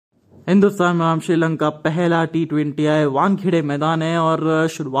हिंदुस्तान बनाम श्रीलंका पहला T20 है। वानखेड़े मैदान है और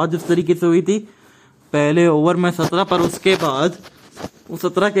शुरुआत जिस तरीके से हुई थी पहले ओवर में 17 पर उसके बाद वो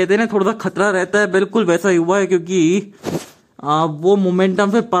 17 कहते हैं ना थोड़ा सा खतरा रहता है, बिल्कुल वैसा ही हुआ है क्योंकि वो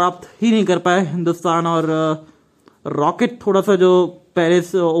मोमेंटम से प्राप्त ही नहीं कर पाए हिंदुस्तान। और रॉकेट थोड़ा सा जो पहले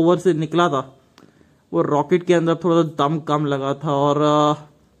से ओवर से निकला था वो रॉकेट के अंदर थोड़ा सा दम कम लगा था। और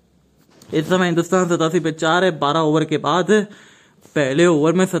इस समय हिंदुस्तान 87 पे 4 है। 12 ओवर के बाद पहले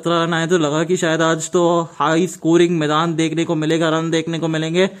ओवर में 17 रन आए तो लगा कि शायद आज तो हाई स्कोरिंग मैदान देखने को मिलेगा, रन देखने को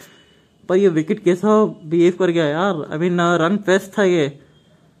मिलेंगे। पर ये विकेट कैसा बिहेव कर गया यार। आई मीन रन फेस्ट था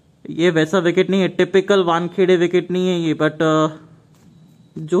ये वैसा विकेट नहीं है, टिपिकल वानखेड़े विकेट नहीं है ये। बट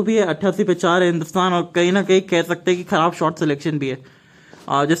जो भी है 88 पे 4 है हिंदुस्तान। और कहीं ना कहीं कह सकते हैं कि खराब शॉट सिलेक्शन भी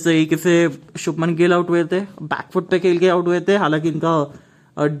है। जिस तरीके से शुभमन गिल आउट हुए थे, बैकफुट पे खेल के आउट हुए थे। हालांकि इनका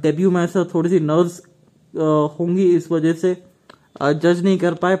डेब्यू में ऐसा थोड़ी सी नर्व्स होंगी, इस वजह से जज नहीं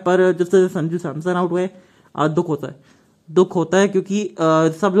कर पाए। पर जिस तरह से संजू सैमसन आउट हुए दुख होता है क्योंकि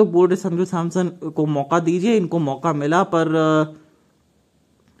सब लोग बोल रहे संजू सैमसन को मौका दीजिए, इनको मौका मिला पर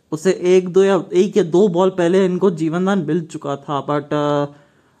उसे एक या दो बॉल पहले इनको जीवनदान मिल चुका था। बट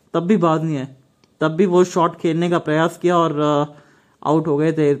तब भी बात नहीं है, तब भी वो शॉट खेलने का प्रयास किया और आउट हो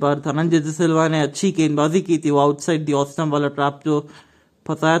गए थे। इस बार धनंजय सिल्वा ने अच्छी गेंदबाजी की थी, वो आउटसाइड दी ऑफ स्टंप वाला ट्रैप जो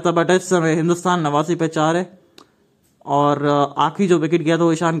फंसाया था। बट इस समय हिंदुस्तान 89 पे 4 है। और आखिरी जो विकेट गया था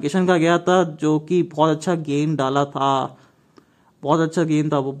वो ईशान किशन का गया था, जो कि बहुत अच्छा गेंद डाला था, बहुत अच्छा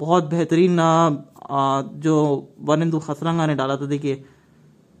गेंद था वो, बहुत बेहतरीन जो वनिंदु हसरंगा ने डाला था। देखिए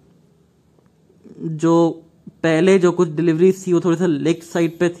जो पहले जो कुछ डिलीवरी थी वो थोड़ी सा लेग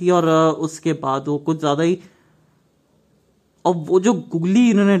साइड पे थी और उसके बाद वो कुछ ज्यादा ही, और वो जो गुगली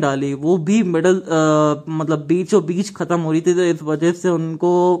इन्होंने डाली वो भी मिडल मतलब बीचों बीच खत्म हो रही थी। तो इस वजह से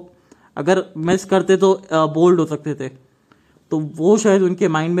उनको अगर मिस करते तो बोल्ड हो सकते थे, तो वो शायद उनके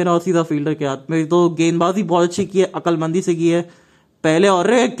माइंड में रहा, सीधा फील्डर के हाथ में। तो गेंदबाजी बहुत अच्छी की है, अकलमंदी से की है पहले। और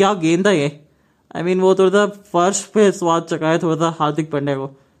क्या गेंद था ये। आई मीन वो थोड़ा सा फर्श पे स्वाद चखाया थोड़ा सा हार्दिक पांड्या को,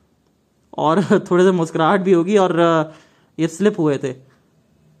 और थोड़े से मुस्कुराहट भी होगी। और ये स्लिप हुए थे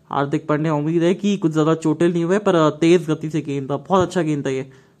हार्दिक पांड्या, उम्मीद है कि कुछ ज्यादा चोटिल नहीं हुए, पर तेज गति से गेंद था, बहुत अच्छा गेंद था ये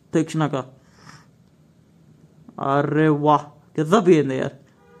तीक्ष्णा का। अरे वाह गजब गेंद है यार,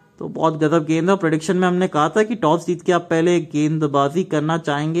 तो बहुत गजब गेंद है। प्रेडिक्शन में हमने कहा था कि टॉस जीत के आप पहले गेंदबाजी करना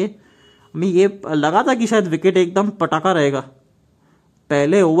चाहेंगे। हमें ये लगा था कि शायद विकेट एकदम पटाखा रहेगा,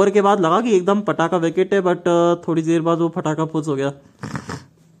 पहले ओवर के बाद लगा कि एकदम पटाखा विकेट है। बट थोड़ी देर बाद वो पटाखा फुस हो गया।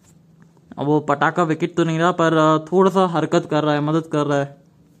 अब वो पटाखा विकेट तो नहीं रहा, पर थोड़ा सा हरकत कर रहा है, मदद कर रहा है।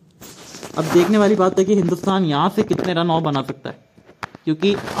 अब देखने वाली बात है कि हिंदुस्तान यहाँ से कितने रन और बना सकता है,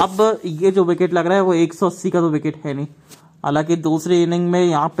 क्योंकि अब ये जो विकेट लग रहा है वो 180 का तो विकेट है नहीं। हालांकि दूसरी इनिंग में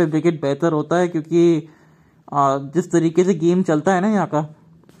यहाँ पे विकेट बेहतर होता है, क्योंकि जिस तरीके से गेम चलता है ना यहाँ का,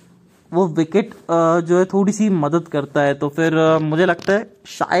 वो विकेट जो है थोड़ी सी मदद करता है। तो फिर मुझे लगता है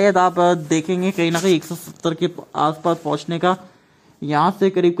शायद आप देखेंगे कहीं ना कहीं 170 के आसपास पहुंचने का। यहाँ से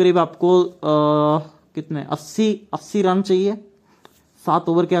करीब करीब आपको कितने 80 रन चाहिए 7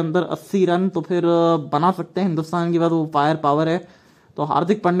 ओवर के अंदर, 80 रन तो फिर बना सकते हैं हिंदुस्तान के बाद। वो फायर पावर है, तो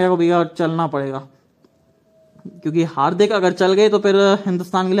हार्दिक पांड्या को भी चलना पड़ेगा, क्योंकि हार्दिक अगर चल गए तो फिर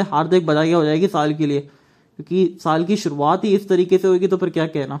हिंदुस्तान के लिए हार्दिक बधाई हो जाएगी साल के लिए, क्योंकि साल की शुरुआत ही इस तरीके से होगी। तो फिर क्या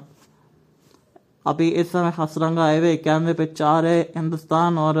कहना। अभी इस समय हसरंगा आए हुए 91 पे 4 है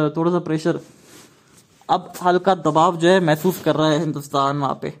हिंदुस्तान, और थोड़ा सा प्रेशर, अब हल्का दबाव जो है महसूस कर रहा है हिंदुस्तान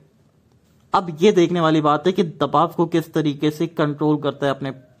वहां पे। अब ये देखने वाली बात है कि दबाव को किस तरीके से कंट्रोल करता है,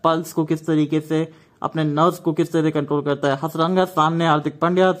 अपने पल्स को किस तरीके से, अपने नर्व्स को किस तरह से कंट्रोल करता है। हसरंगा सामने, हार्दिक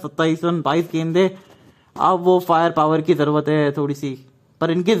पांड्या 27 रन 22 गेंदे। अब वो फायर पावर की जरूरत है थोड़ी सी,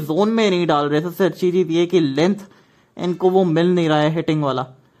 पर इनके जोन में नहीं डाल रहे। सबसे अच्छी चीज ये कि लेंथ इनको वो मिल नहीं रहा है हिटिंग वाला।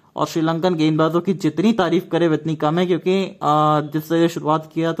 और श्रीलंकन गेंदबाजों की जितनी तारीफ करे उतनी कम है, क्योंकि जिस तरह शुरुआत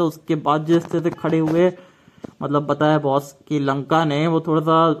किया था उसके बाद जिस तरह से खड़े हुए, मतलब बताया बॉस कि लंका ने वो थोड़ा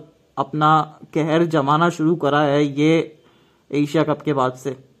सा अपना कहर जमाना शुरू करा है ये एशिया कप के बाद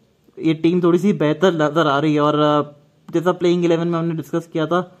से। ये टीम थोड़ी सी बेहतर नजर आ रही है। और जैसा प्लेइंग 11 में हमने डिस्कस किया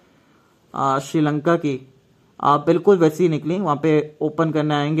था श्रीलंका की, बिल्कुल वैसी ही निकली। वहां पे ओपन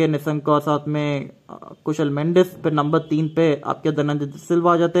करने आएंगे निशंक और साथ में कुशल मेंडिस। फिर नंबर 3 पे आपके धनंजय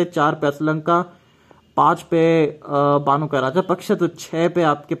सिल्वा आ जाते हैं, 4 पे श्रीलंका, 5 पे बानुका राजापक्ष, तो 6 पे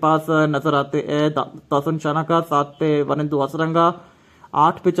आपके पास नजर आते हैं तासन शानाका, 7 पे वनिंदु हसरंगा,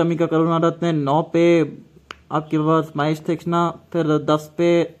 8 पे चमिका करुणारत्ने, 9 पे आपके पास महेश तीक्ष्णा, फिर 10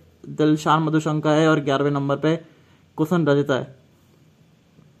 पे दिलशान मधुशंका है, और 11वें नंबर पे कुशन रजता है।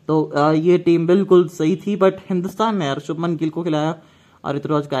 तो ये टीम बिल्कुल सही थी। बट हिंदुस्तान ने यार शुभमन गिल को खिलाया और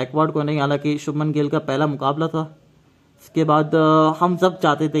ऋतुराज गायकवाड़ को नहीं। हालांकि शुभमन गिल का पहला मुकाबला था, इसके बाद हम सब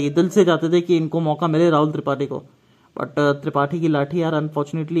चाहते थे, दिल से चाहते थे कि इनको मौका मिले राहुल त्रिपाठी को, बट त्रिपाठी की लाठी यार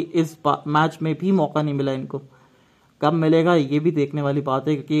अनफॉर्चुनेटली इस मैच में भी मौका नहीं मिला इनको। कब मिलेगा ये भी देखने वाली बात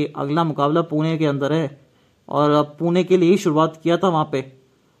है, क्योंकि अगला मुकाबला पुणे के अंदर है और अब पुणे के लिए ही शुरुआत किया था वहाँ पे।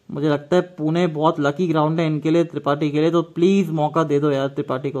 मुझे लगता है पुणे बहुत लकी ग्राउंड है इनके लिए, त्रिपाठी के लिए, तो प्लीज़ मौका दे दो यार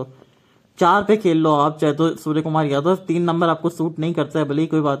त्रिपाठी को। 4 पे खेल लो आप चाहे तो सूर्य कुमार यादव, 3 नंबर आपको सूट नहीं करता है भले ही,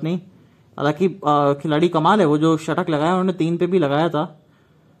 कोई बात नहीं। हालांकि खिलाड़ी कमाल है, वो जो शतक लगाया उन्होंने 3 पे भी लगाया था,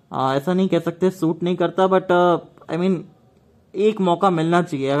 ऐसा नहीं कह सकते सूट नहीं करता, बट आई मीन एक मौका मिलना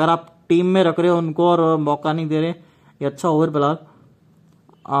चाहिए। अगर आप टीम में रख रहे हो उनको और मौका नहीं दे रहे, ये अच्छा ओवर बलाल,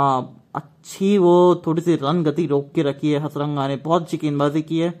 अच्छी वो थोड़ी सी रन गति रोक के रखी है हसरंगा ने, बहुत अच्छी गेंदबाजी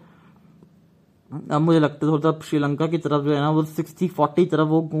की है। अब मुझे लगता है थोड़ा सा श्रीलंका की तरफ जो है ना वो 60-40 तरफ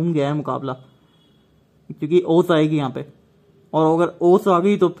वो घूम गया है मुकाबला, क्योंकि ओस आएगी यहाँ पे, और अगर ओस आ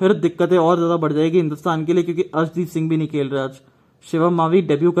गई तो फिर दिक्कतें और ज़्यादा बढ़ जाएगी हिंदुस्तान के लिए, क्योंकि अर्शदीप सिंह भी नहीं खेल रहे आज, शिवम मावी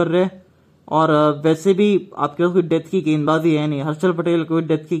डेब्यू कर रहे हैं, और वैसे भी आपके पास कोई डेथ की गेंदबाजी है नहीं, हर्षल पटेल कोई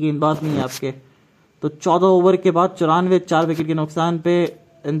डेथ की गेंदबाज नहीं है आपके। तो 14 ओवर के बाद 94 4 विकेट के नुकसान पे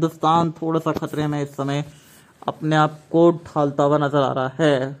हिंदुस्तान थोड़ा सा खतरे में इस समय अपने आप को ढालता हुआ नजर आ रहा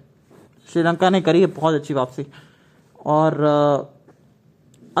है। श्रीलंका ने करी है बहुत अच्छी वापसी, और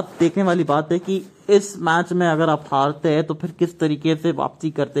अब देखने वाली बात है कि इस मैच में अगर आप हारते हैं तो फिर किस तरीके से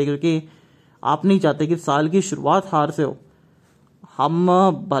वापसी करते हैं, क्योंकि आप नहीं चाहते कि साल की शुरुआत हार से हो। हम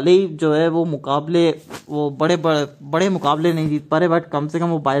भले ही जो है वो मुकाबले, वो बड़े मुकाबले नहीं जीत पा रहे, बट कम से कम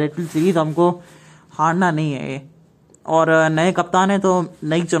वो बायलैटरल सीरीज हमको हारना नहीं है। और नए कप्तान है तो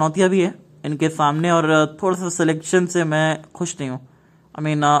नई चुनौतियां भी है इनके सामने, और थोड़ा सा सिलेक्शन से मैं खुश नहीं हूँ। आई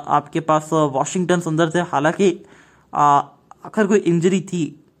मीन आपके पास वॉशिंगटन सुंदर थे, हालांकि अगर कोई इंजरी थी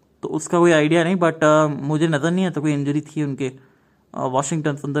तो उसका कोई आइडिया नहीं, बट मुझे नज़र नहीं आता कोई इंजरी थी उनके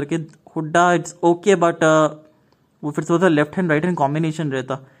वॉशिंगटन सुंदर के। हुड्डा इट्स ओके, बट वो फिर थोड़ा सा left hand right hand combination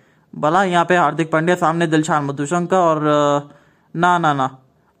रहता भला। यहाँ पे हार्दिक पांड्या सामने दिलशान मधुशंका, और ना ना ना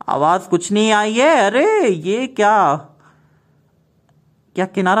आवाज कुछ नहीं आई है। अरे ये क्या क्या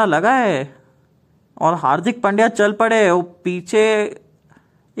किनारा लगा है, और हार्दिक पांड्या चल पड़े वो पीछे,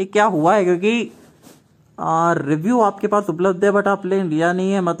 ये क्या हुआ है? क्योंकि रिव्यू आपके पास उपलब्ध है बट आप ले लिया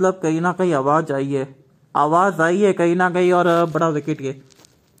नहीं है, मतलब कहीं ना कहीं आवाज आई है कहीं ना कहीं, और बड़ा विकेट, ये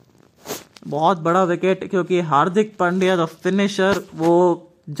बहुत बड़ा विकेट, क्योंकि हार्दिक पांड्या द फिनिशर वो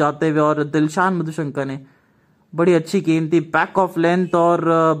जाते हुए, और दिलशान मधुशंका ने बड़ी अच्छी गेंद थी, बैक ऑफ लेंथ और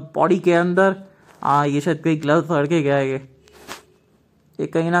बॉडी के अंदर। ये शायद कहीं ग्लव्स हट के गया है, ये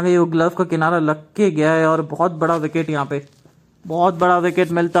कहीं ना कहीं वो ग्लव का किनारा लग के गया है, और बहुत बड़ा विकेट, यहाँ पे बहुत बड़ा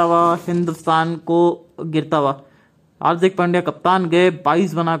विकेट मिलता हुआ हिंदुस्तान को गिरता हुआ। हार्दिक पांड्या कप्तान गए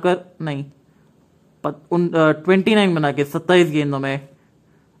 22 बनाकर, नहीं 29 बना के 27 गेंदों में,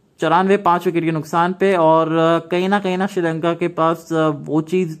 94 5 विकेट के नुकसान पे। और कहीं ना श्रीलंका के पास वो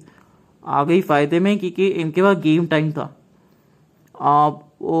चीज़ आ गई फायदे में, क्योंकि इनके पास गेम टाइम था,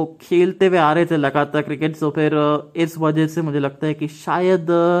 वो खेलते हुए आ रहे थे लगातार क्रिकेट, तो फिर इस वजह से मुझे लगता है कि शायद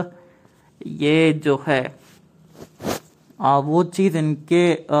ये जो है वो चीज़ इनके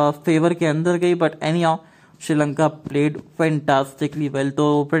फेवर के अंदर गई। But anyhow Sri Lanka played fantastically well.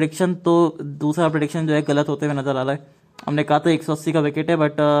 तो प्रेडिक्शन तो दूसरा प्रेडिक्शन जो है गलत होते हुए नजर आ रहा है। हमने कहा था 180 का विकेट है,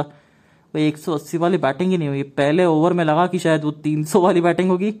 बट भाई 180 वाली बैटिंग ही नहीं हुई। पहले ओवर में लगा कि शायद वो 300 वाली बैटिंग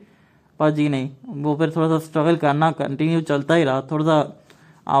होगी, पर जी नहीं, वो फिर थोड़ा सा स्ट्रगल करना कंटिन्यू चलता ही रहा। थोड़ा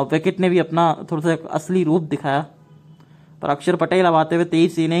सा विकेट ने भी अपना थोड़ा सा असली रूप दिखाया। पर अक्षर पटेल अब आते हुए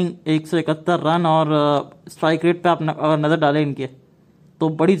 23 इनिंग 171 रन, और स्ट्राइक रेट पे आप अगर नज़र डालें इनके तो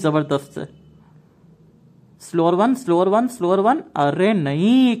बड़ी ज़बरदस्त है। स्लोअर वन, अरे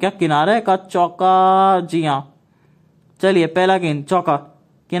नहीं, क्या किनारे का चौका, जी हाँ, चलिए पहला गेंद चौका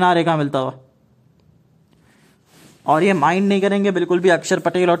किनारे का मिलता हुआ। और ये माइंड नहीं करेंगे बिल्कुल भी अक्षर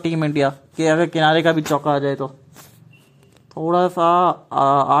पटेल और टीम इंडिया कि अगर किनारे का भी चौका आ जाए तो। थोड़ा सा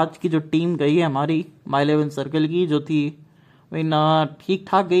आज की जो टीम गई है हमारी माई 11 सर्कल की जो थी, ठीक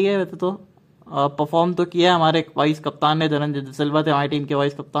ठाक गई है वैसे तो। परफॉर्म तो किया है हमारे वाइस कप्तान ने, धनंजय सिल्वा थे हमारी टीम के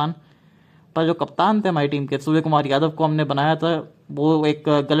वाइस कप्तान, पर जो कप्तान थे हमारी टीम के सूर्य कुमार यादव को हमने बनाया था, वो एक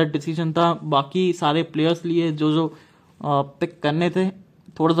गलत डिसीजन था। बाकी सारे प्लेयर्स लिए जो पिक करने थे,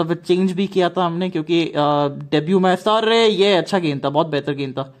 थोड़ा सा फिर चेंज भी किया था हमने, क्योंकि डेब्यू में सर ये अच्छा गेंद था, बहुत बेहतर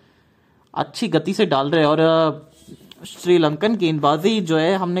गेंद था, अच्छी गति से डाल रहे। और श्रीलंकन गेंदबाजी जो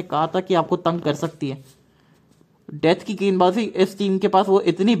है हमने कहा था कि आपको तंग कर सकती है। डेथ की गेंदबाजी इस टीम के पास वो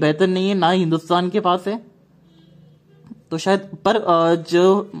इतनी बेहतर नहीं है, ना ही हिंदुस्तान के पास है, तो शायद पर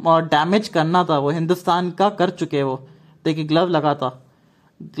जो डैमेज करना था वो हिंदुस्तान का कर चुके हैं वो। देखिए ग्लव लगा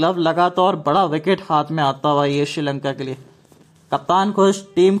था और बड़ा विकेट हाथ में आता हुआ ये श्रीलंका के लिए। कप्तान खुश,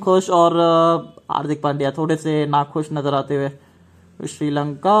 टीम खुश, और हार्दिक पांड्या थोड़े से नाखुश नजर आते हुए।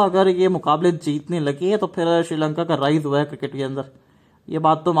 श्रीलंका अगर ये मुकाबले जीतने लगी है तो फिर श्रीलंका का राइज हुआ है क्रिकेट के अंदर, ये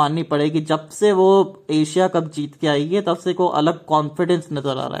बात तो माननी पड़ेगी। जब से वो एशिया कप जीत के आई है तब से को अलग कॉन्फिडेंस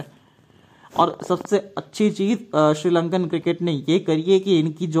नजर आ रहा है। और सबसे अच्छी चीज श्रीलंकन क्रिकेट ने ये करी है कि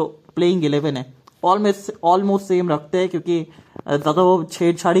इनकी जो प्लेइंग 11 है ऑलमोस्ट सेम रखते हैं, क्योंकि ज़्यादा वो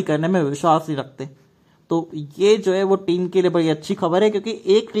छेड़छाड़ी करने में विश्वास नहीं रखते। तो ये जो है वो टीम के लिए बड़ी अच्छी खबर है, क्योंकि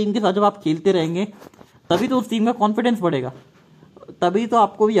एक टीम के साथ जब आप खेलते रहेंगे तभी तो उस टीम का कॉन्फिडेंस बढ़ेगा, तभी तो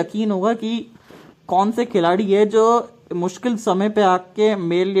आपको भी यकीन होगा कि कौन से खिलाड़ी है जो मुश्किल समय पे आके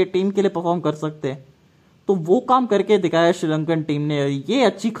मेरे लिए टीम के लिए परफॉर्म कर सकते हैं। तो वो काम करके दिखाया श्रीलंकन टीम ने। ये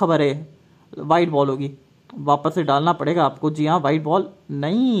अच्छी खबर है। वाइट बॉल होगी, वापस से डालना पड़ेगा आपको। जी हाँ, वाइट बॉल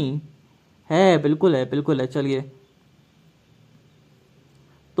नहीं है, बिल्कुल है, बिल्कुल है। चलिए,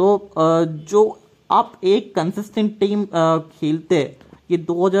 तो जो आप एक कंसिस्टेंट टीम खेलते हैं, ये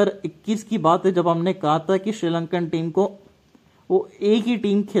 2021 की बात है जब हमने कहा था कि श्रीलंकन टीम को वो एक ही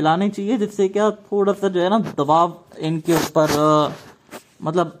टीम खिलानी चाहिए, जिससे क्या थोड़ा सा जो है ना दबाव इनके ऊपर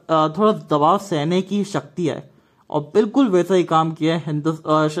मतलब थोड़ा दबाव सहने की शक्ति है। और बिल्कुल वैसा ही काम किया है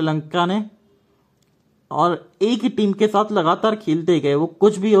श्रीलंका ने, और एक ही टीम के साथ लगातार खेलते गए। वो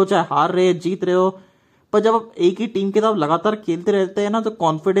कुछ भी हो, चाहे हार रहे जीत रहे हो, पर जब आप एक ही टीम के साथ लगातार खेलते रहते हैं ना, तो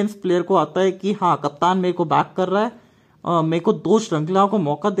कॉन्फिडेंस प्लेयर को आता है कि हाँ, कप्तान मेरे को बैक कर रहा है, मेरे को 2 श्रृंखलाओं को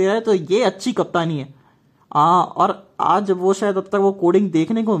मौका दे रहा है, तो ये अच्छी कप्तानी है। और आज वो शायद अब तक वो कोडिंग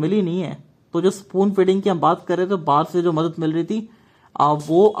देखने को मिली नहीं है। तो जो स्पून फीडिंग की हम बात कर रहे थे, बाहर से जो मदद मिल रही थी,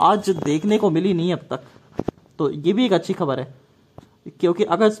 वो आज देखने को मिली नहीं अब तक। तो ये भी एक अच्छी खबर है, क्योंकि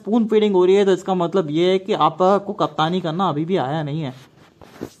अगर स्पून फीडिंग हो रही है तो इसका मतलब ये है कि आपको कप्तानी करना अभी भी आया नहीं है।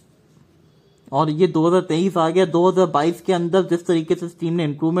 और ये 2023 आ गया, 2022 के अंदर जिस तरीके से इस टीम ने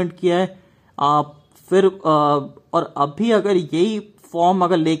इम्प्रूवमेंट किया है, और अभी अगर यही फॉर्म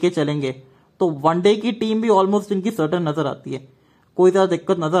अगर लेके चलेंगे तो वनडे की टीम भी ऑलमोस्ट इनकी सर्टन नजर आती है। कोई ज़्यादा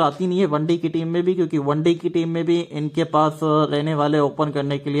दिक्कत नजर आती नहीं है वनडे की टीम में भी, क्योंकि वनडे की टीम में भी इनके पास रहने वाले ओपन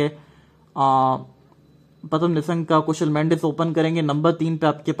करने के लिए प्रथम निशंका, कुशल मेंडिस ओपन करेंगे। नंबर 3 पे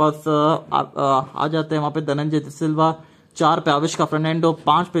आपके पास आ जाते हैं वहां पे धनंजय सिल्वा, 4 पे आविष्का फर्नांडो,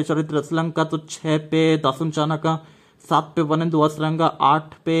 5 पे चरित्र रसलंका, तो 6 पे दासुन चाणक्य, 7 पे वनिंदु असरंगा,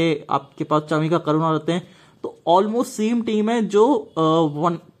 8 पे आपके पास चमिका करुणा रहते हैं। तो ऑलमोस्ट सेम टीम है जो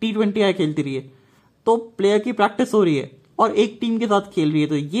T20 आई खेलती रही है। तो प्लेयर की प्रैक्टिस हो रही है और एक टीम के साथ खेल रही है,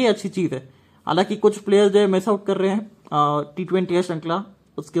 तो ये अच्छी चीज है। हालांकि कुछ प्लेयर जो है मिस आउट कर रहे हैं T20 श्रृंखला,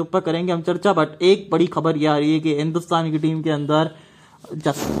 उसके ऊपर करेंगे हम चर्चा। बट एक बड़ी खबर यह आ रही है कि हिंदुस्तान की टीम के अंदर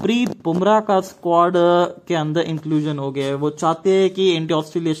जसप्रीत बुमराह का स्क्वाड के अंदर इंक्लूजन हो गया है। वो चाहते हैं कि इंडिया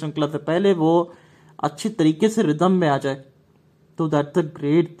ऑस्ट्रेलिया श्रृंखला से पहले वो अच्छी तरीके से रिदम में आ जाए। तो दैट्स अ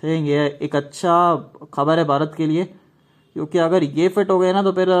ग्रेट थिंग। ये एक अच्छा खबर है भारत के लिए, क्योंकि अगर ये फिट हो गए ना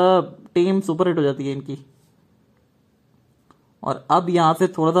तो फिर टीम सुपर हिट हो जाती है इनकी। और अब यहाँ से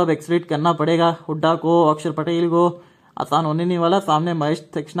थोड़ा सा एक्सलेट करना पड़ेगा हुड्डा को, अक्षर पटेल को। आसान होने नहीं वाला। सामने महेश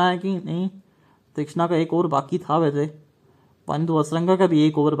तीक्ष्णा है कि नहीं, तीक्ष्णा का एक ओवर बाकी था वैसे, वनिंदु असरंगा का भी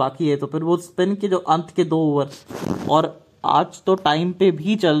एक ओवर बाकी है। तो फिर वो स्पिन के जो अंत के 2 ओवर, और आज तो टाइम पे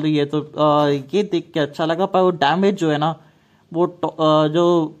भी चल रही है, तो ये देख के अच्छा लगा। पर वो डैमेज जो है ना, वो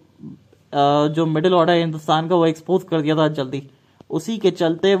जो मिडिल ऑर्डर है हिंदुस्तान का, वो एक्सपोज कर दिया था जल्दी। उसी के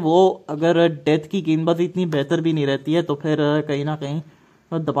चलते वो अगर डेथ की गेंदबाजी इतनी बेहतर भी नहीं रहती है, तो फिर कहीं ना कहीं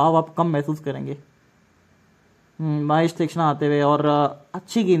दबाव आप कम महसूस करेंगे। महेश तीक्ष्णा आते हुए और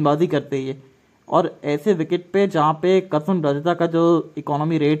अच्छी गेंदबाजी करते हुए, और ऐसे विकेट पे जहाँ पे कसम रजता का जो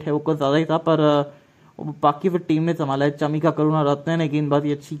इकोनॉमी रेट है वो कुछ ज़्यादा ही था, पर बाकी फिर टीम ने संभाला है। चमिका करुणा रत्ने ने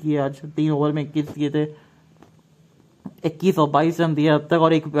गेंदबाजी अच्छी की है। आज 3 ओवर में 21 दिए थे, 21 और 22 रन दिए अब तक,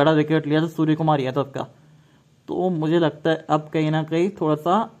 और एक बड़ा विकेट लिया था सूर्य कुमार यादव का। तो मुझे लगता है अब कहीं ना कहीं थोड़ा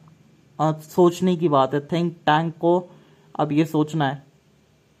सा सोचने की बात है। थिंक टैंक को अब ये सोचना है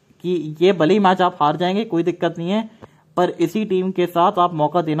कि ये भले ही मैच आप हार जाएंगे, कोई दिक्कत नहीं है, पर इसी टीम के साथ आप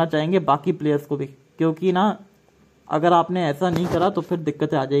मौका देना चाहेंगे बाकी प्लेयर्स को भी, क्योंकि ना अगर आपने ऐसा नहीं करा तो फिर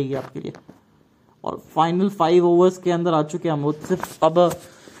दिक्कतें आ जाएगी आपके लिए। और फाइनल 5 ओवर्स के अंदर आ चुके हम। सिर्फ अब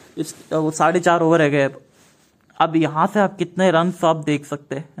 4.5 ओवर रह गए। अब यहाँ से आप कितने रन आप देख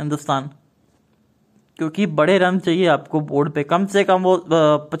सकते हैं हिंदुस्तान, क्योंकि बड़े रन चाहिए आपको बोर्ड पे। कम से कम वो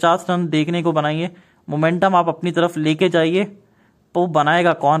 50 रन देखने को बनाइए। मोमेंटम आप अपनी तरफ लेके जाइए। तो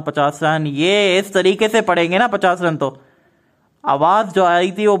बनाएगा कौन 50 रन? ये इस तरीके से पड़ेंगे ना 50 रन, तो आवाज जो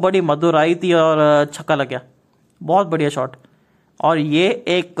आई थी वो बड़ी मधुर आई थी और छक्का लग गया। बहुत बढ़िया शॉट। और ये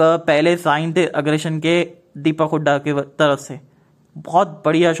एक पहले साइन थे अग्रेशन के दीपक हुड्डा की तरफ से। बहुत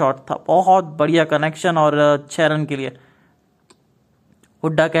बढ़िया शॉट था, बहुत बढ़िया कनेक्शन, और 6 रन के लिए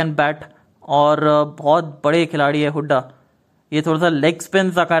हुड्डा कैन बैट। और बहुत बड़े खिलाड़ी है हुड्डा, ये थोड़ा सा लेग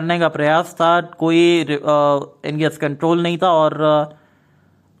स्पिन सा करने का प्रयास था, कोई इनकेस कंट्रोल नहीं था, और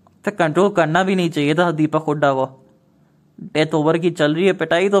फिर कंट्रोल करना भी नहीं चाहिए था दीपक हुड्डा को। डेथ ओवर की चल रही है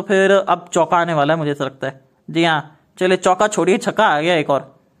पिटाई, तो फिर अब चौका आने वाला है मुझे ऐसा लगता है। जी हाँ, चले चौका छोड़िए, छक्का आ गया एक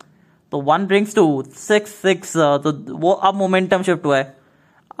और। तो 1 brings 2 6 तो वो अब मोमेंटम शिफ्ट हुआ है।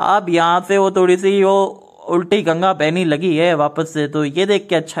 अब यहाँ से वो थोड़ी सी वो उल्टी गंगा बहनी लगी है वापस से, तो ये देख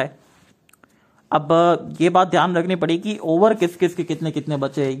के अच्छा है। अब ये बात ध्यान रखनी पड़ेगी कि ओवर किस किस के कितने कितने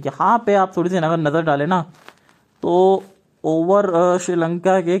बचे। यहाँ पे आप थोड़ी सी अगर नज़र डालें ना, तो ओवर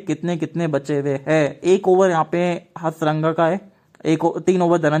श्रीलंका के कितने कितने बचे हुए हैं। एक ओवर यहाँ पे हसरंगा का है, 3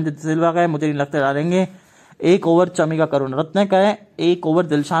 ओवर धनंजय सिल्वा का है, मुझे नहीं लगता डालेंगे। 1 ओवर चमिका करुणरत्ने का है, 1 ओवर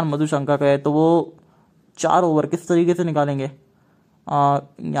दिलशान मधुशंका का है, तो वो 4 ओवर किस तरीके से निकालेंगे।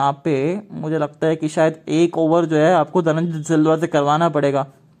 यहाँ पे मुझे लगता है कि शायद 1 ओवर जो है आपको धनंजय सिल्वा से करवाना पड़ेगा,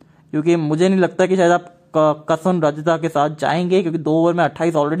 क्योंकि मुझे नहीं लगता कि शायद आप कसुन रजता के साथ जाएंगे, क्योंकि 2 ओवर में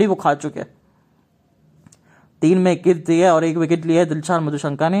 28 ऑलरेडी वो खा चुके हैं। 3 में 21 दिया और 1 विकेट लिया है दिलशान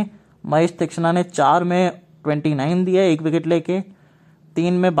मधुशंका ने। महेश तीक्ष्णा ने 4 में 29 दिया, 1 विकेट लेके।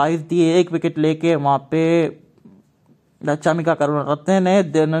 3 में 22 दिए, 1 विकेट लेके। वहाँ पे चमिका करुणरत्ने ने,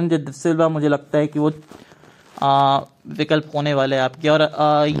 धनंजय सिल्वा मुझे लगता है कि वो विकल्प होने वाले हैं आपके, और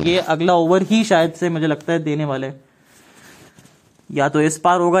ये अगला ओवर ही शायद से मुझे लगता है देने वाले, या तो इस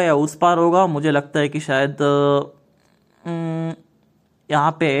पार होगा या उस पार होगा। मुझे लगता है कि शायद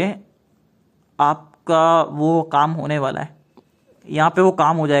यहाँ पे आपका वो काम होने वाला है, यहाँ पे वो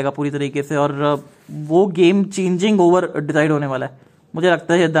काम हो जाएगा पूरी तरीके से, और वो गेम चेंजिंग ओवर डिसाइड होने वाला है। मुझे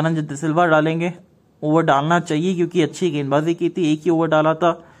लगता है धनंजय सिल्वा डालेंगे, ओवर डालना चाहिए क्योंकि अच्छी गेंदबाजी की थी। 1 ही ओवर डाला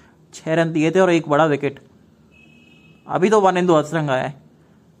था, 6 रन दिए थे और 1 बड़ा विकेट। अभी तो वनिंदु हसरंगा है,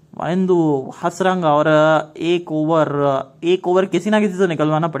 वनिंदु हसरंगा, और 1 ओवर किसी ना किसी से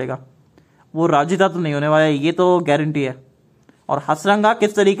निकलवाना पड़ेगा। वो राजिता तो नहीं होने वाला है, ये तो गारंटी है। और हसरंगा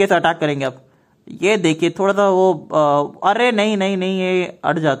किस तरीके से अटैक करेंगे अब, ये देखिए थोड़ा सा वो अरे नहीं नहीं नहीं, ये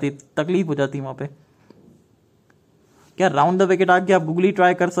अट जाती, तकलीफ हो जाती वहां पे। क्या राउंड द विकेट आके आप गूगली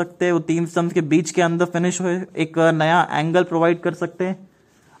ट्राई कर सकते हैं, वो 3 स्टंप्स के बीच के अंदर फिनिश हुए, एक नया एंगल प्रोवाइड कर सकते हैं।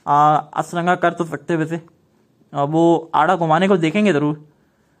 हसरंगा कर तो सकते हैं वैसे। वो आड़ा घुमाने को देखेंगे जरूर,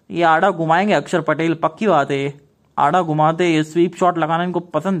 ये आड़ा घुमाएंगे अक्षर पटेल, पक्की बात है। ये आड़ा घुमाते, ये स्वीप शॉट लगाना इनको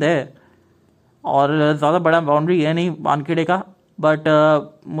पसंद है, और ज़्यादा बड़ा बाउंड्री है नहीं वानखेड़े का, बट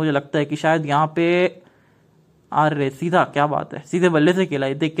मुझे लगता है कि शायद यहाँ पे अरे सीधा, क्या बात है, सीधे बल्ले से खेला,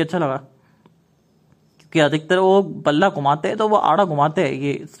 ये देख के अच्छा लगा। क्योंकि अधिकतर वो बल्ला घुमाते हैं तो वो आड़ा घुमाते हैं,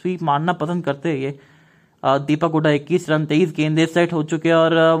 ये स्वीप मारना पसंद करते हैं ये। दीपक हुड्डा 21 रन 23 गेंदे सेट हो चुके हैं,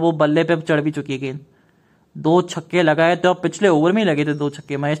 और वो बल्ले पे चढ़ भी चुकी है गेंद। 2 छक्के लगाए, तो अब पिछले ओवर में ही लगे थे 2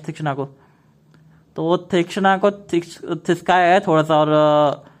 छक्के महेश तीक्ष्णा को, तो वो तीक्ष्णा को थिसकाया है थोड़ा सा,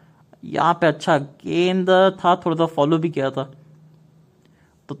 और यहाँ पे अच्छा गेंद था, थोड़ा सा फॉलो भी किया था।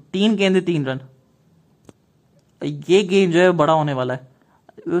 तो 3 गेंदे 3 रन, ये गेम जो है बड़ा होने वाला है,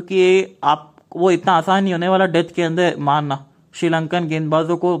 क्योंकि आप वो इतना आसान नहीं होने वाला डेथ के अंदर मारना, श्रीलंकन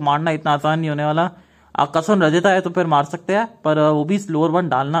गेंदबाजों को मारना इतना आसान नहीं होने वाला। कसुन रजता है तो फिर मार सकते हैं, पर वो भी स्लोअर वन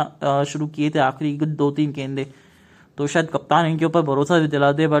डालना शुरू किए थे आखिरी 2-3 गेंदे, तो शायद कप्तान इनके ऊपर भरोसा भी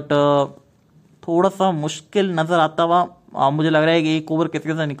दिला दे, बट थोड़ा सा मुश्किल नजर आता हुआ मुझे लग रहा है कि 1 ओवर किसी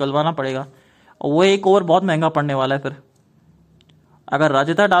से निकलवाना पड़ेगा, और वो 1 ओवर बहुत महंगा पड़ने वाला है। फिर अगर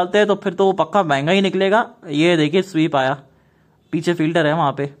रजता डालते हैं तो फिर तो वो पक्का महंगा ही निकलेगा। ये देखिए स्वीप आया, पीछे फील्डर है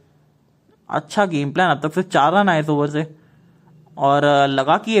वहां पे। अच्छा गेम प्लान, अब तक सिर्फ 4 रन आए इस ओवर से, और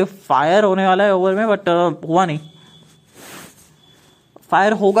लगा कि ये फायर होने वाला है ओवर में, बट हुआ नहीं।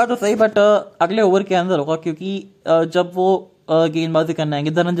 फायर होगा तो सही, बट अगले ओवर के अंदर होगा, क्योंकि जब वो गेंदबाजी करने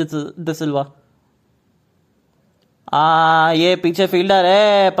आएंगे धनंजय सिल्वा। ये पीछे फील्डर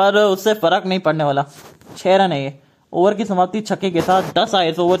है, पर उससे फर्क नहीं पड़ने वाला। 6 रन है ये। ओवर की समाप्ति छक्के के साथ 10 आए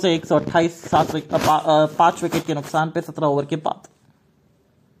इस ओवर से, 128, 5 विकेट के नुकसान पे 17 ओवर के बाद।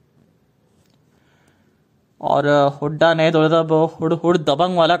 और हुड्डा ने थोड़ा सा हुड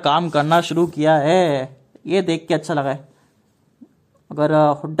दबंग वाला काम करना शुरू किया है, ये देख के अच्छा लगा है। अगर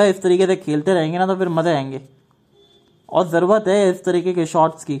हुड्डा इस तरीके से खेलते रहेंगे ना तो फिर मजे आएंगे, और ज़रूरत है इस तरीके के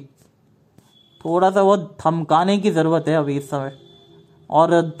शॉट्स की। थोड़ा सा वो थमकाने की ज़रूरत है अभी इस समय,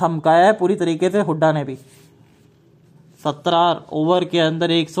 और थमकाया है पूरी तरीके से हुड्डा ने भी। 17 ओवर के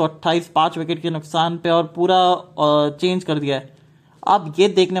अंदर 128, 5 विकेट के नुकसान पे, और पूरा चेंज कर दिया है। अब ये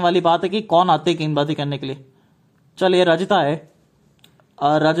देखने वाली बात है कि कौन आते हैं गेंदबाजी करने के लिए। चल ये रजता है,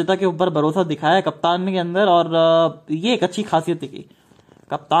 रजता के ऊपर भरोसा दिखाया है कप्तान के अंदर, और ये एक अच्छी खासियत है कि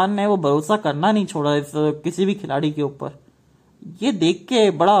कप्तान ने वो भरोसा करना नहीं छोड़ा इस किसी भी खिलाड़ी के ऊपर। ये देख के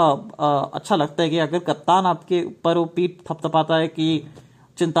बड़ा अच्छा लगता है कि अगर कप्तान आपके ऊपर वो पीठ थपथपाता है कि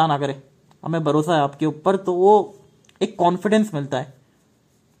चिंता ना करे, हमें भरोसा है आपके ऊपर, तो वो एक कॉन्फिडेंस मिलता है।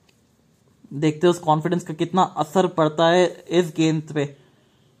 देखते हैं उस कॉन्फिडेंस का कितना असर पड़ता है इस गेंद पे।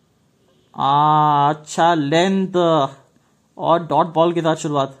 अच्छा लेंथ और डॉट बॉल के साथ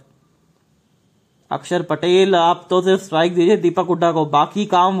शुरुआत। अक्षर पटेल आप तो सिर्फ स्ट्राइक दीजिए दीपक हुड्डा को, बाकी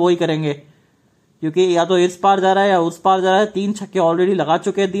काम वो ही करेंगे, क्योंकि या तो इस पार जा रहा है या उस पार जा रहा है। 3 छक्के ऑलरेडी लगा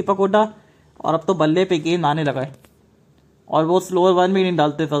चुके हैं दीपक हुड्डा और अब तो बल्ले पे गेंद आने लगा है। और वो स्लोअर वन भी नहीं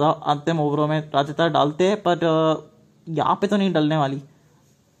डालते सदा अंतिम ओवरों में, राजस्थान डालते हैं, पर यहाँ पे तो नहीं डलने वाली।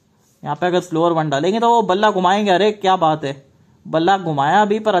 यहाँ पे अगर स्लोअर वन डालेंगे तो वो बल्ला घुमाएंगे। अरे क्या बात है, बल्ला घुमाया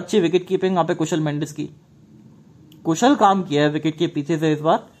भी, पर अच्छी विकेट कीपिंग यहाँ पे कुशल मेंडिस की। कुशल काम किया है विकेट के पीछे से इस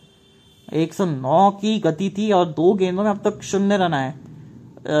बार। 109 की गति थी और 2 गेंदों में अब तक 0 रन आए।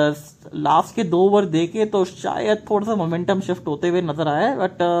 लास्ट के 2 ओवर देखे तो शायद थोड़ा सा मोमेंटम शिफ्ट होते हुए नजर आया,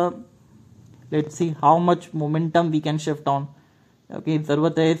 but let's see how much momentum we can shift on, क्योंकि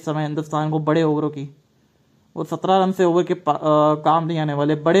जरूरत है इस समय हिंदुस्तान को बड़े ओवरों की। वो 17 रन से ओवर के काम नहीं आने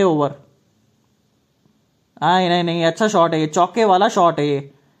वाले, बड़े ओवर। नहीं नहीं, अच्छा शॉट है ये, चौके वाला शॉट है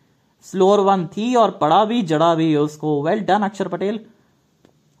ये। स्लोअर वन थी और पड़ा भी जड़ा भी उसको। वेल डन अक्षर पटेल।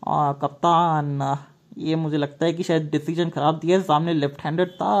 कप्तान, ये मुझे लगता है कि शायद डिसीजन खराब दिया है। सामने लेफ्ट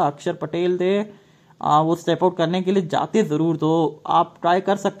हैंडेड था, अक्षर पटेल थे, वो स्टेप आउट करने के लिए जाते जरूर, तो आप ट्राई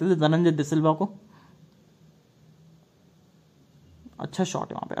कर सकते थे धनंजय डिसिल्वा को। अच्छा शॉट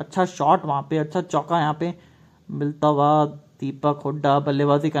है वहां पे, अच्छा शॉट वहां पे, अच्छा चौका यहाँ पे मिलता हुआ। दीपक हुड्डा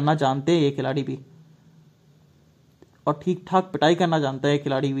बल्लेबाजी करना जानते हैं ये खिलाड़ी भी, और ठीक ठाक पिटाई करना जानता है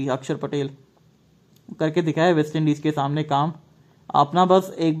खिलाड़ी भी। अक्षर पटेल करके दिखाया वेस्ट इंडीज के सामने काम अपना।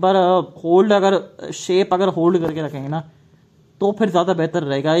 बस एक बार होल्ड, अगर शेप अगर होल्ड करके रखेंगे ना तो फिर ज्यादा बेहतर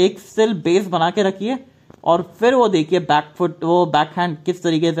रहेगा। एक स्टिल बेस बना के रखिए और फिर वो देखिए बैक फुट, वो बैक हैंड किस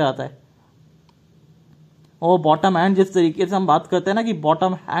तरीके से आता है। वो बॉटम हैंड, जिस तरीके से हम बात करते हैं ना कि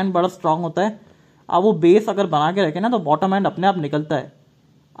बॉटम हैंड बड़ा स्ट्रांग होता है, अब वो बेस अगर बना के रखे ना तो बॉटम हैंड अपने आप निकलता है,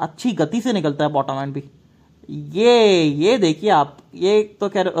 अच्छी गति से निकलता है बॉटम हैंड भी। ये देखिए आप, ये तो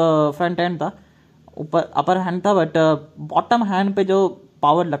खैर फ्रंट हैंड था, ऊपर अपर हैंड था, बट बॉटम हैंड पे जो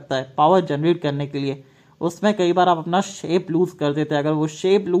पावर लगता है, पावर जनरेट करने के लिए, उसमें कई बार आप अपना शेप लूज कर देते हैं। अगर वो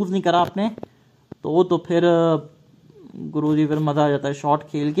शेप लूज नहीं करा आपने तो फिर गुरुजी फिर मजा आ जाता है, शॉट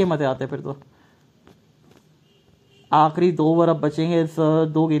खेल के मजे आते हैं फिर तो। आखिरी 2 ओवर अब बचेंगे इस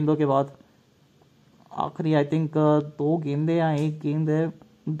 2 गेंदों के बाद। आखिरी आई थिंक 2 गेंदे या 1 गेंद है,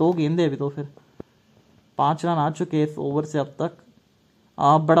 2 गेंदे अभी तो। फिर 5 रन आ चुके हैं इस ओवर से अब तक।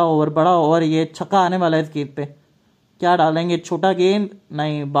 बड़ा ओवर, ये छक्का आने वाला है इस गेंद पे। क्या डालेंगे, छोटा गेंद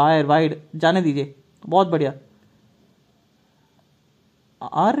नहीं, बाहर वाइड जाने दीजिए, बहुत बढ़िया।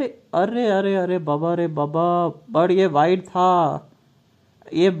 अरे अरे अरे अरे बाबा, रे बाबा, बट ये वाइड था।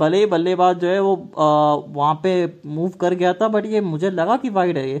 ये भले ही बल्लेबाज जो है वो वहां पे मूव कर गया था, बट ये मुझे लगा कि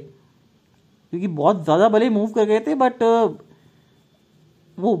वाइड है ये, क्योंकि बहुत ज्यादा भले ही मूव कर गए थे, बट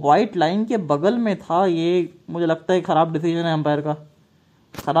वो वाइट लाइन के बगल में था। ये मुझे लगता है खराब डिसीजन है अंपायर का,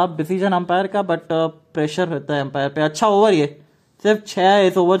 खराब डिसीजन अंपायर का, बट प्रेशर रहता है अंपायर पे। अच्छा ओवर, ये सिर्फ 6 है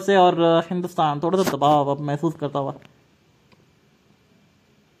इस ओवर से, और हिंदुस्तान थोड़ा सा दबाव अब महसूस करता हुआ।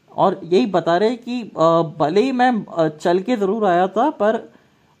 और यही बता रहे कि भले ही मैं चल के जरूर आया था, पर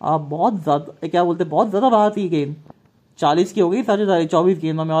बहुत ज्यादा, क्या बोलते, बहुत ज्यादा बात थी गेंद। 40 की हो गई साझेदारी 24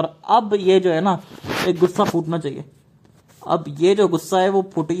 गेंदों में, और अब ये जो है ना, एक गुस्सा फूटना चाहिए। अब ये जो गुस्सा है वो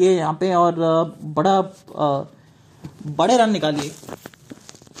फूटिए यहाँ पे, और बड़े रन निकालिए।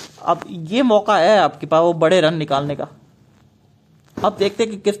 अब ये मौका है आपके पास वो बड़े रन निकालने का। अब देखते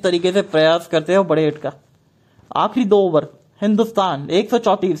हैं कि किस तरीके से प्रयास करते हो बड़े हिट का। आखिरी 2 ओवर, हिंदुस्तान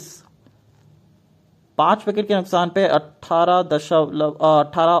 134, 5 विकेट के नुकसान पे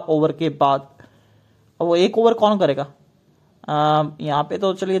 18 ओवर के बाद। अब वो 1 ओवर कौन करेगा? यहाँ पे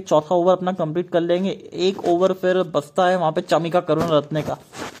तो चलिए चौथा ओवर अपना कंप्लीट कर लेंगे। 1 ओवर फिर बचता है वहां पे चमिका करुणारत्ने का,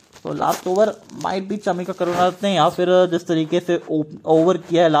 तो लास्ट ओवर माइट भी चमिका करुणारत्ने, या फिर जिस तरीके से ओवर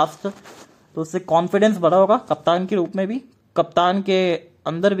किया है लास्ट, तो उससे कॉन्फिडेंस बढ़ा होगा कप्तान के रूप में भी, कप्तान के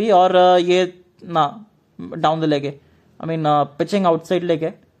अंदर भी। और ये ना down the leg, I mean pitching outside leg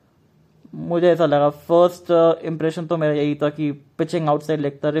है, मुझे ऐसा लगा। फर्स्ट इंप्रेशन तो मेरा यही था कि पिचिंग आउटसाइड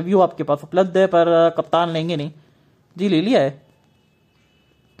लेग था। रिव्यू आपके पास उपलब्ध है, पर कप्तान लेंगे नहीं जी, ले लिया है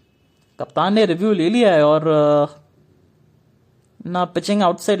कप्तान ने, रिव्यू ले लिया है, और ना पिचिंग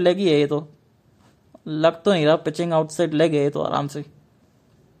आउटसाइड लेग ही है ये, तो लग तो नहीं रहा पिचिंग आउटसाइड लेग है ये तो आराम से।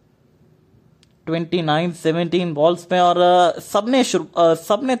 29-17 बॉल्स में, और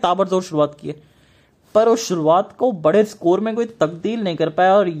सबने ताबड़तोड़ शुरुआत की है, पर उस शुरुआत को बड़े स्कोर में कोई तब्दील नहीं कर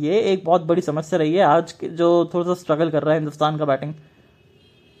पाया, और ये एक बहुत बड़ी समस्या रही है आज जो थोड़ा सा स्ट्रगल कर रहा है हिंदुस्तान का बैटिंग।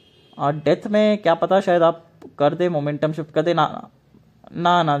 और डेथ में क्या पता शायद आप कर दे, मोमेंटम शिफ्ट कर दे। ना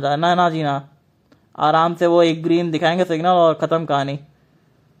ना ना ना, ना, ना जी ना, आराम से वो एक ग्रीन दिखाएंगे सिग्नल और ख़त्म कहानी।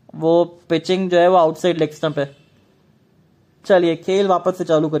 वो पिचिंग जो है वो आउटसाइड लेग स्टंप है। चलिए खेल वापस से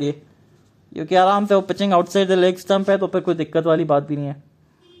चालू करिए, क्योंकि आराम से वो पिचिंग आउटसाइड लेग स्टंप है, तो फिर कोई दिक्कत वाली बात भी नहीं है।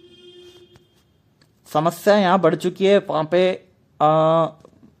 समस्या यहाँ बढ़ चुकी है वहाँ पे,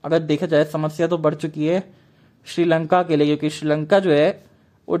 अगर देखा जाए समस्या तो बढ़ चुकी है श्रीलंका के लिए, क्योंकि श्रीलंका जो है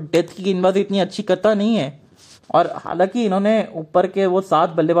वो डेथ की गेंदबाजी इतनी अच्छी करता नहीं है। और हालांकि इन्होंने ऊपर के वो 7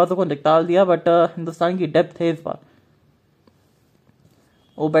 बल्लेबाजों को निकाल दिया, बट हिंदुस्तान की डेप्थ है इस बार,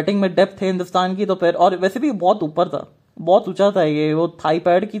 वो बैटिंग में डेप्थ है हिंदुस्तान की। तो फिर और वैसे भी बहुत ऊपर था, बहुत ऊंचा था ये, वो थाई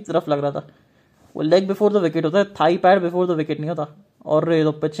पैड की तरफ लग रहा था। वो लेग बिफोर द विकेट होता है, thigh pad before the wicket नहीं होता। और ये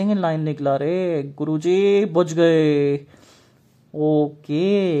तो पिचिंग इन लाइन निकला रे, गुरुजी बुझ गए।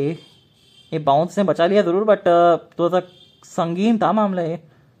 ओके, ये बाउंस ने बचा लिया जरूर, बट थोड़ा सा संगीन था मामला। ये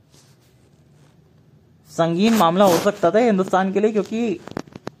संगीन मामला हो सकता था हिंदुस्तान के लिए, क्योंकि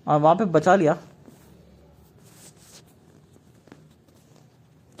वहां पे बचा लिया।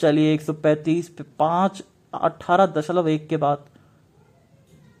 चलिए 135 पे 5, 18.1 के बाद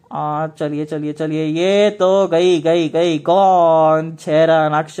चलिए चलिए चलिए, ये तो गई गई गई, कौन 6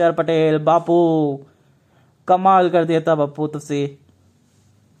 रन, अक्षर पटेल। बापू कमाल कर दिया था बापू तुझसे,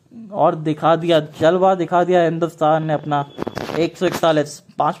 और दिखा दिया जलवा, दिखा दिया हिंदुस्तान ने अपना। 141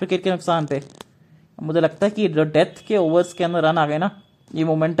 5 विकेट के नुकसान पे। मुझे लगता है कि डेथ के ओवर्स के अंदर रन आ गए ना, ये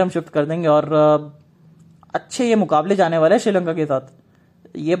मोमेंटम शिफ्ट कर देंगे, और अच्छे ये मुकाबले जाने वाले हैं श्रीलंका के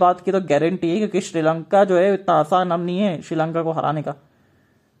साथ। ये बात की तो गारंटी है, क्योंकि श्रीलंका जो है इतना आसान नाम नहीं है श्रीलंका को हराने का।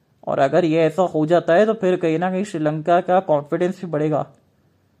 और अगर ये ऐसा हो जाता है तो फिर कहीं ना कहीं श्रीलंका का कॉन्फिडेंस भी बढ़ेगा।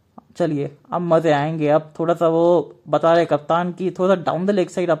 चलिए अब मजे आएंगे। अब थोड़ा सा वो बता रहे कप्तान की थोड़ा सा डाउन द लेग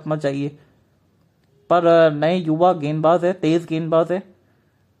साइड आप मत जाइए, पर नए युवा गेंदबाज है, तेज गेंदबाज है।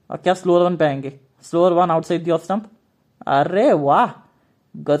 और क्या स्लोअर वन पे आएंगे, slower one outside the off stump. अरे वाह,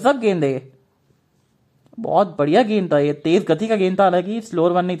 गजब गेंद है, बहुत बढ़िया गेंद था ये, तेज गति का गेंद था, हालांकि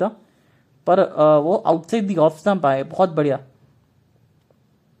स्लोअर वन नहीं था, पर वो आउटसाइड दी ऑफ स्टंप आए, बहुत बढ़िया।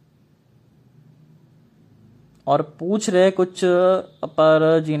 और पूछ रहे कुछ,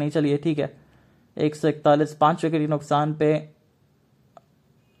 पर जी नहीं, चलिए ठीक है। 141 5 विकेट के नुकसान पे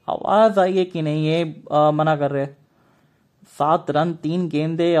आवाज आई है कि नहीं, ये मना कर रहे। 7 रन 3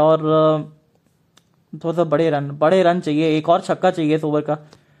 गेंदे, और थोड़ा सा बड़े रन चाहिए, एक और छक्का चाहिए इस ओवर का,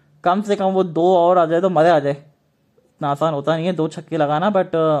 कम से कम वो 2 और आ जाए तो मजा आ जाए। इतना आसान होता नहीं है 2 छक्के लगाना,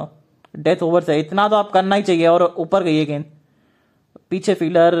 बट डेथ ओवर से इतना तो आप करना ही चाहिए। और ऊपर गई है गेंद, पीछे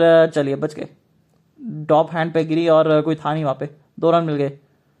फील्डर, चलिए बच गए, ड्रॉप हैंड पे गिरी और कोई था नहीं वहां पे। 2 रन मिल गए,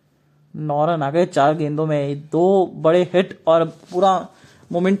 9 रन आ गए 4 गेंदों में, 2 बड़े हिट और पूरा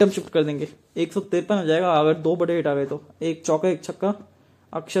मोमेंटम शिफ्ट कर देंगे। 153 हो जाएगा अगर 2 बड़े हिट आ गए तो। एक चौका एक छक्का,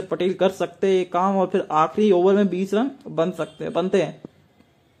 अक्षर पटेल कर सकते हैं ये काम, और फिर आखिरी ओवर में 20 रन बनते हैं।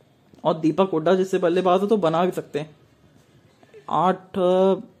 और दीपक हुड्डा जिससे बल्लेबाज हो तो बना भी सकते हैं।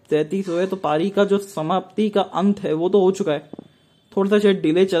 8:33 हुए तो पारी का जो समाप्ति का अंत है वो तो हो चुका है। थोड़ा सा शायद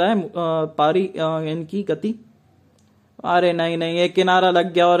डिले चला है पारी इनकी गति। अरे नहीं नहीं, ये किनारा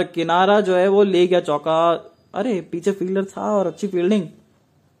लग गया, और किनारा जो है वो ले गया चौका। अरे पीछे फील्डर था और अच्छी फील्डिंग।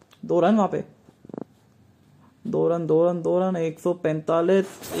 2 रन वहां पे, 2 रन 145।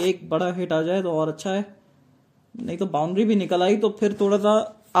 एक बड़ा हिट आ जाए तो और अच्छा है, नहीं तो बाउंड्री भी निकल आई तो फिर थोड़ा सा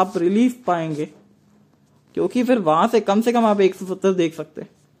आप रिलीफ पाएंगे, क्योंकि फिर वहां से कम आप 170 देख सकते हैं।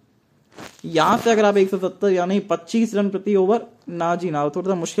 यहां से अगर आप 170 यानी 25 रन प्रति ओवर, ना जी ना, थोड़ा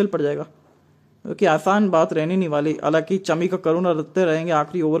सा मुश्किल पड़ जाएगा, क्योंकि आसान बात रहनी नहीं वाली। हालांकि चमी का करुणा रखते रहेंगे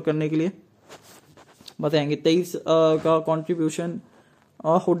आखिरी ओवर करने के लिए, बताएंगे। 23 का कंट्रीब्यूशन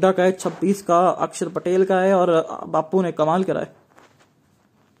हुड्डा का है, 26 का अक्षर पटेल का है, और बापू ने कमाल करा है।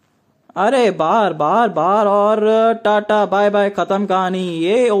 अरे बार और टाटा बाय बाय, खत्म कहानी।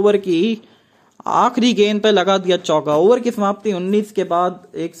 ये ओवर की आखिरी गेंद पे लगा दिया चौका। ओवर की समाप्ति 19 के बाद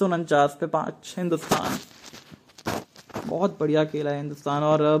 149 पे 5 हिंदुस्तान। बहुत बढ़िया खेला है हिंदुस्तान,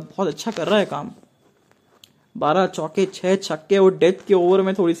 और बहुत अच्छा कर रहा है काम। 12 चौके 6 छक्के, और डेथ के ओवर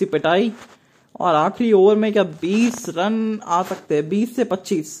में थोड़ी सी पिटाई, और आखिरी ओवर में क्या 20 रन आ सकते हैं। 20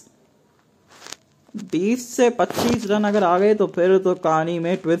 से 25 रन अगर आ गए तो फिर तो कहानी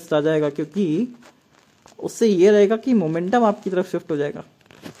में ट्विस्ट आ जाएगा, क्योंकि उससे ये रहेगा कि मोमेंटम आपकी तरफ शिफ्ट हो जाएगा।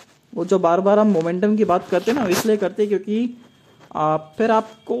 वो जो बार बार हम मोमेंटम की बात करते हैं ना, इसलिए करते हैं क्योंकि फिर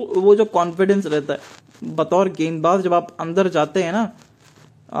आपको वो जो कॉन्फिडेंस रहता है बतौर गेंदबाज, जब आप अंदर जाते हैं ना,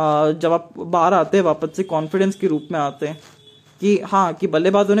 जब आप बाहर आते हैं वापस से कॉन्फिडेंस के रूप में आते हैं कि हाँ, कि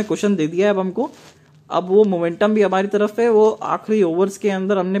बल्लेबाजों ने क्वेश्चन दे दिया है अब हमको, अब वो मोमेंटम भी हमारी तरफ है। वो आखिरी ओवर्स के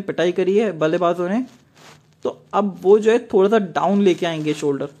अंदर हमने पिटाई करी है बल्लेबाजों ने, तो अब वो जो है थोड़ा सा डाउन लेके आएंगे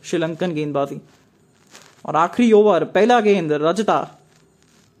शोल्डर श्रीलंकन गेंदबाजी। और आखिरी ओवर, पहला गेंद रजता,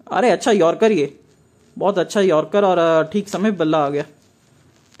 अरे अच्छा यॉर्कर ये, बहुत अच्छा यॉर्कर और ठीक समय बल्ला आ गया।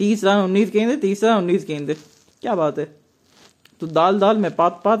 30 रन 19 गेंदे, 30 रन 19 गेंदे, क्या बात है। तो दाल दाल में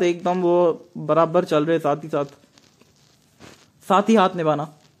पात पात एकदम वो बराबर चल रहे, साथ ही हाथ निभाना।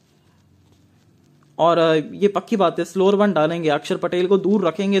 और ये पक्की बात है, स्लोअर वन डालेंगे, अक्षर पटेल को दूर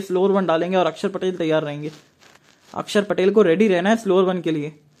रखेंगे, स्लोअर वन डालेंगे और अक्षर पटेल तैयार रहेंगे। अक्षर पटेल को रेडी रहना है स्लोअर वन के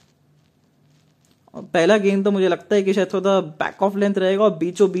लिए। पहला गेंद तो मुझे लगता है कि शायद थोड़ा बैक ऑफ लेंथ रहेगा और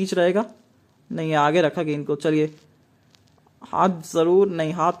बीचों बीच रहेगा। नहीं, आगे रखा गेंद को, चलिए हाथ जरूर,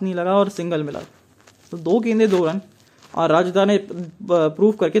 नहीं हाथ नहीं लगा और सिंगल मिला। तो 2 गेंदे 2 रन। और राजदा ने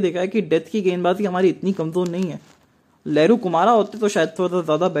प्रूव करके देखा है कि डेथ की गेंदबाजी हमारी इतनी कमजोर नहीं है। लहरू कुमारा होते तो शायद थोड़ा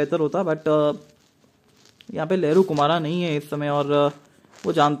ज्यादा बेहतर होता, बट यहाँ पे लहरू कुमारा नहीं है इस समय। और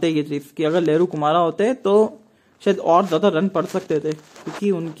वो जानते हैं ये चीज कि अगर लहरू कुमारा होते तो शायद और ज्यादा रन पड़ सकते थे,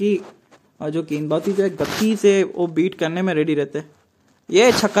 क्योंकि उनकी जो गेंदबाजी जो है गति से वो बीट करने में रेडी रहते।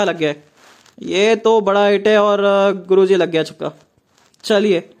 ये छक्का लग गया, ये तो बड़ा हिट है और गुरुजी लग गया छक्का।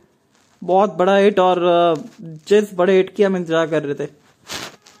 चलिए, बहुत बड़ा हिट, और जिस बड़े हिट की हम इंतजार कर रहे थे।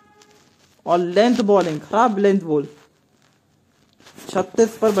 और लेंथ बॉलिंग, खराब लेंथ बॉल।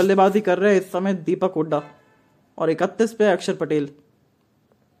 36 पर बल्लेबाजी कर रहे हैं इस समय दीपक हुड्डा और 31 पे अक्षर पटेल।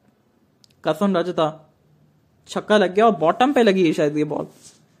 कसम रजता, छक्का लग गया और बॉटम पे लगी है शायद ये बॉल,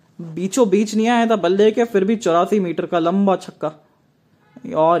 बीचों बीच नहीं आया था बल्ले के, फिर भी 84 मीटर का लंबा छक्का।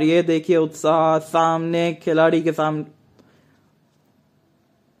 और ये देखिए उत्साह सामने खिलाड़ी के सामने।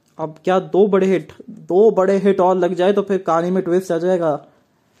 अब क्या 2 बड़े हिट और लग जाए तो फिर कहानी में ट्विस्ट आ जाएगा,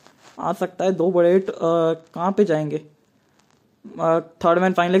 आ सकता है 2 बड़े हिट। कहाँ पे जाएंगे? थर्ड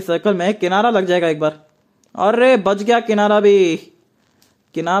मैन फाइनल सर्कल में किनारा लग जाएगा एक बार। अरे बच गया किनारा भी।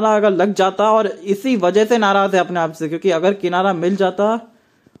 किनारा अगर लग जाता, और इसी वजह से नाराज है अपने आप से, क्योंकि अगर किनारा मिल जाता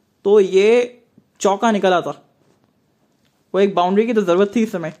तो ये चौका निकल आता। वो एक बाउंड्री की तो जरूरत थी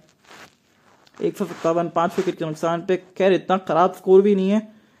इस समय। 157, 5 विकेट के नुकसान पे। खैर इतना खराब स्कोर भी नहीं है,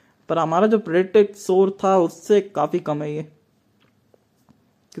 पर हमारा जो प्रेडिक्टेड स्कोर था उससे काफी कम है ये,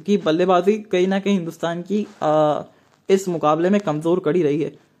 क्योंकि बल्लेबाजी कहीं ना कहीं हिंदुस्तान की इस मुकाबले में कमजोर कड़ी रही है।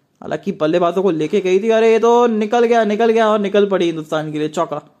 हालांकि बल्लेबाजों को लेके गई थी, अरे ये तो निकल गया और निकल पड़ी हिंदुस्तान के लिए।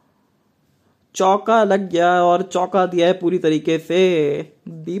 चौका लग गया और चौका दिया है पूरी तरीके से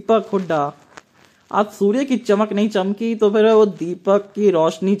दीपक हुड्डा। आज सूर्य की चमक नहीं चमकी तो फिर वो दीपक की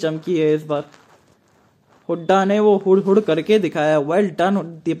रोशनी चमकी है इस बार। हुड्डा ने वो हुड़ करके दिखाया। Well done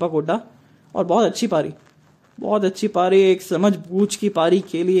Deepak Hooda. और बहुत अच्छी पारी, एक समझ बूझ की पारी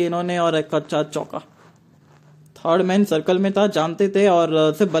खेली है इन्होंने और एक अच्छा चौका। थर्ड मैन सर्कल में था, जानते थे,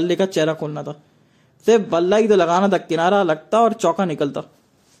 और सिर्फ बल्ले का चेहरा खोलना था, सिर्फ बल्ला ही तो लगाना था, किनारा लगता और चौका निकलता।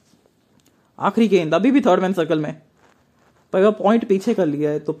 आखिरी गेंद, अभी भी थर्ड मैन सर्कल में, पर वो पॉइंट पीछे कर लिया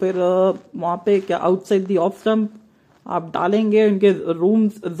है, तो फिर वहां पे क्या आउटसाइड दी ऑफ स्टंप आप डालेंगे, इनके रूम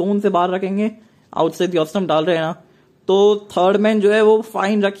जोन से बाहर रखेंगे, आउटसाइड दी ऑफ स्टंप डाल रहे हैं ना, तो थर्ड मैन जो है वो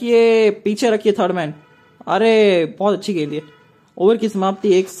फाइन रखिए, पीछे रखिए थर्ड मैन। अरे बहुत अच्छी गेंद है। ओवर की समाप्ति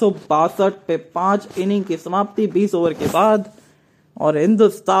 162 पे 5 इनिंग की समाप्ति 20 ओवर के बाद, और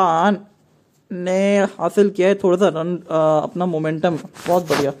हिंदुस्तान ने हासिल किया है थोड़ा सा रन, अपना मोमेंटम। बहुत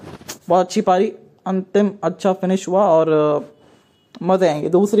बढ़िया, बहुत अच्छी पारी, अंतिम अच्छा फिनिश हुआ और मजे आएंगे।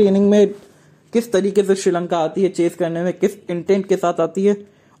 दूसरी इनिंग में किस तरीके से श्रीलंका आती है चेस करने में, किस इंटेंट के साथ आती है,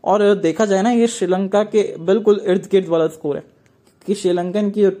 और देखा जाए ना ये श्रीलंका के बिल्कुल इर्द गिर्द वाला स्कोर है, कि श्रीलंकन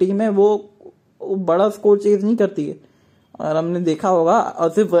की जो टीम है वो बड़ा स्कोर चेज नहीं करती है। और हमने देखा होगा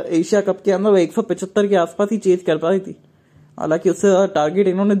सिर्फ एशिया कप के अंदर वो 175 के आसपास ही चेज कर पाई थी। हालांकि उससे टारगेट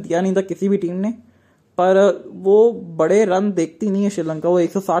इन्होंने दिया नहीं था किसी भी टीम ने, पर वो बड़े रन देखती नहीं है श्रीलंका। वो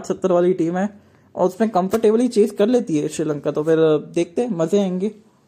 160-70 वाली टीम है और उसमें कंफर्टेबली चेज कर लेती है श्रीलंका। तो फिर देखते, मजे आएंगे।